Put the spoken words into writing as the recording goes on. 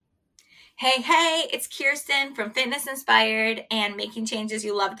Hey, hey, it's Kirsten from Fitness Inspired and Making Changes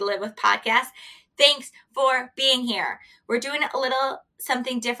You Love to Live with podcast. Thanks for being here. We're doing a little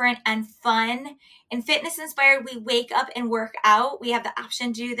something different and fun. In Fitness Inspired, we wake up and work out. We have the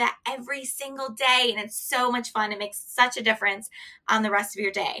option to do that every single day, and it's so much fun. It makes such a difference on the rest of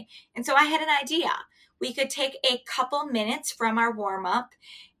your day. And so I had an idea. We could take a couple minutes from our warm up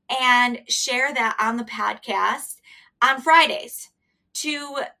and share that on the podcast on Fridays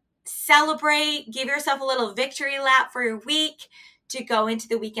to celebrate, give yourself a little victory lap for your week, to go into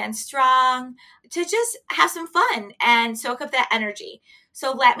the weekend strong, to just have some fun and soak up that energy.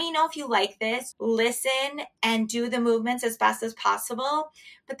 So let me know if you like this. Listen and do the movements as best as possible.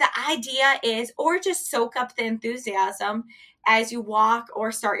 But the idea is, or just soak up the enthusiasm as you walk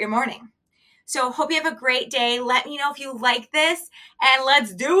or start your morning. So hope you have a great day. Let me know if you like this, and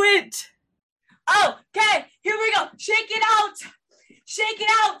let's do it. Okay, here we go. Shake it out. Shake it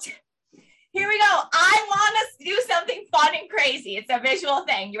out. Here we go. I want us to do something fun and crazy. It's a visual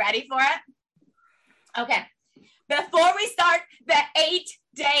thing. You ready for it? Okay. Before we start the 8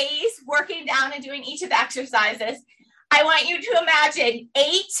 days working down and doing each of the exercises, I want you to imagine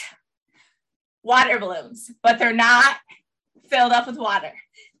 8 water balloons, but they're not filled up with water.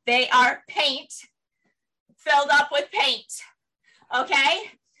 They are paint filled up with paint.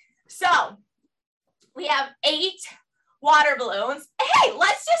 Okay? So we have 8 water balloons. Hey,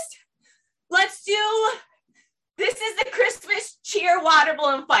 let's do, this is the Christmas cheer water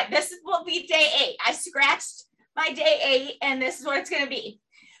balloon fight. This will be day 8. I scratched my day 8, and this is what it's going to be.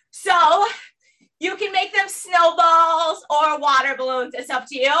 So you can make them snowballs or water balloons. It's up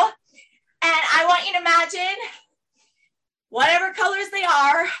to you. And I want you to imagine whatever colors they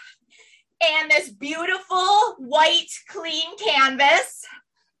are and this beautiful white clean canvas.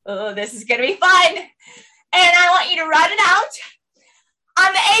 Oh, this is going to be fun. And I want you to run it out.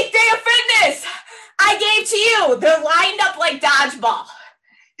 On the 8th day of fitness, I gave to you. They're lined up like dodgeball.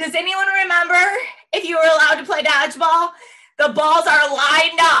 Does anyone remember if you were allowed to play dodgeball? The balls are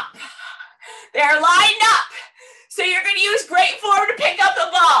lined up. They're lined up. So you're going to use great form to pick up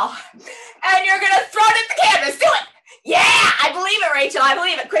the ball. And you're going to throw it at the canvas. Do it. Yeah, I believe it, Rachel. I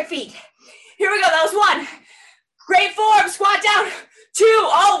believe it. Quick feet. Here we go. That was 1. Great form. Squat down. 2.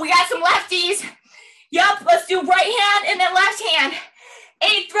 Oh, we got some lefties. Yep. Let's do right hand and then left hand.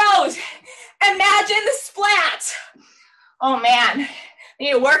 8 throws. Imagine the splat. Oh, man. I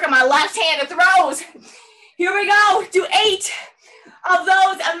need to work on my left-handed throws. Here we go. Do 8 of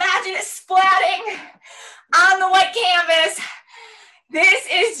those. Imagine it splatting on the white canvas. This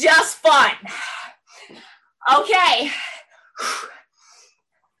is just fun. Okay.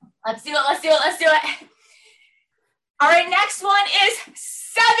 Let's do it. Let's do it. Let's do it. All right. Next one is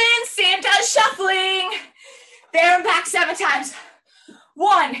 7 Santa shuffling. There and back 7 times.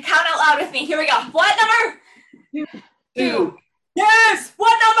 1. Count out loud with me. Here we go. What number? 2. Yes.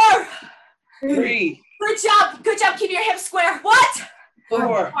 What number? 3. Good job. Good job. Keep your hips square. What?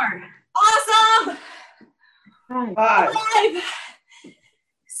 4. Awesome. 5. 5.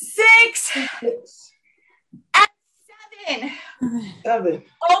 6. 6. And 7. 7.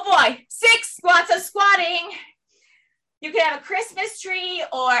 Oh boy. 6 squats of squatting. You can have a Christmas tree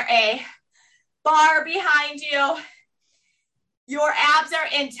or a bar behind you. Your abs are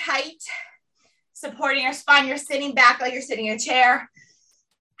in tight, supporting your spine. You're sitting back like you're sitting in a chair.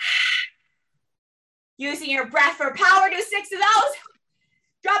 Using your breath for power. Do 6 of those.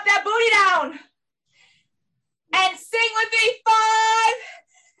 Drop that booty down. And sing with me. 5.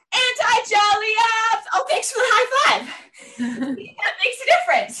 Anti-jelly abs. Oh, thanks for the high five. That makes a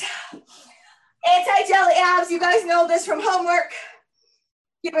difference. Anti-jelly abs. You guys know this from homework.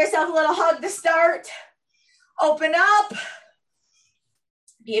 Give yourself a little hug to start. Open up.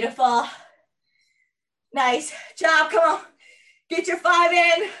 Beautiful. Nice job. Come on. Get your 5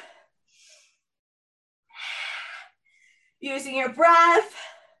 in. Using your breath.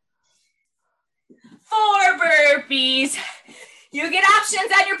 4 burpees. You get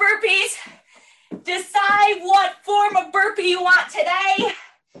options on your burpees. Decide what form of burpee you want today.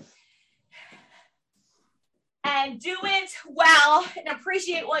 And do it well and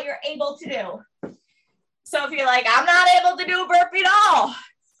appreciate what you're able to do. So if you're like, I'm not able to do a burpee at all,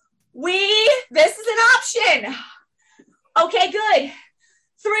 this is an option. Okay, good.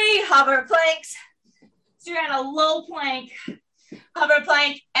 3 hover planks. So you're in a low plank, hover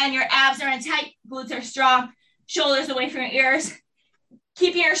plank, and your abs are in tight, glutes are strong, shoulders away from your ears.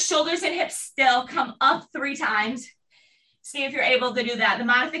 Keeping your shoulders and hips still, come up 3 times. See if you're able to do that. The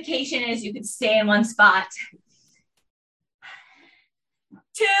modification is you can stay in one spot.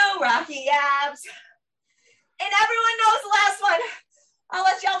 2 rocky abs. And everyone knows the last one. I'll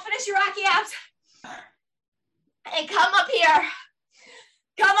let y'all finish your Rocky abs. And come up here.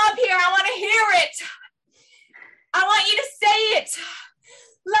 Come up here. I want to hear it. I want you to say it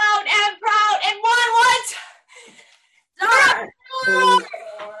loud and proud. And what?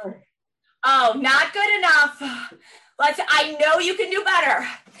 Oh, not good enough. I know you can do better.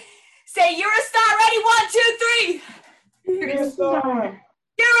 Say, you're a star. Ready? 1, 2, 3. You're a star.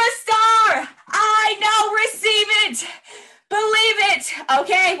 You're a star. I know. Receive it. Believe it.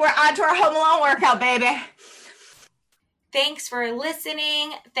 Okay, we're on to our Home Alone workout, baby. Thanks for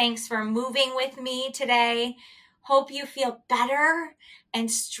listening. Thanks for moving with me today. Hope you feel better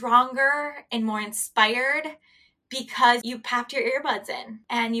and stronger and more inspired because you popped your earbuds in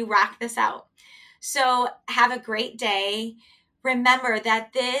and you rocked this out. So have a great day. Remember that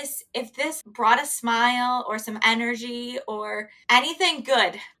if this brought a smile or some energy or anything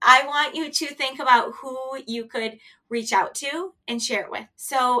good, I want you to think about who you could reach out to and share it with.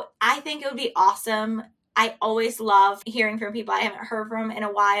 So I think it would be awesome. I always love hearing from people I haven't heard from in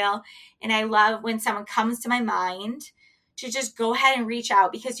a while. And I love when someone comes to my mind to just go ahead and reach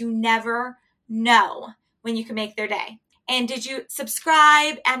out because you never know when you can make their day. And did you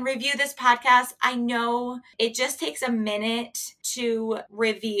subscribe and review this podcast? I know it just takes a minute to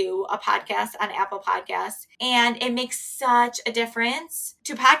review a podcast on Apple Podcasts, and it makes such a difference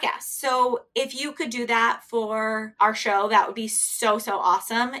to podcasts. So if you could do that for our show, that would be so, so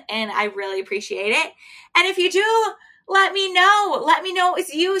awesome. And I really appreciate it. And if you do, let me know. Let me know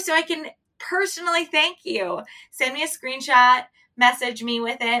it's you so I can personally thank you. Send me a screenshot, message me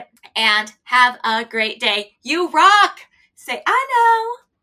with it, and have a great day. You rock! Say, I know.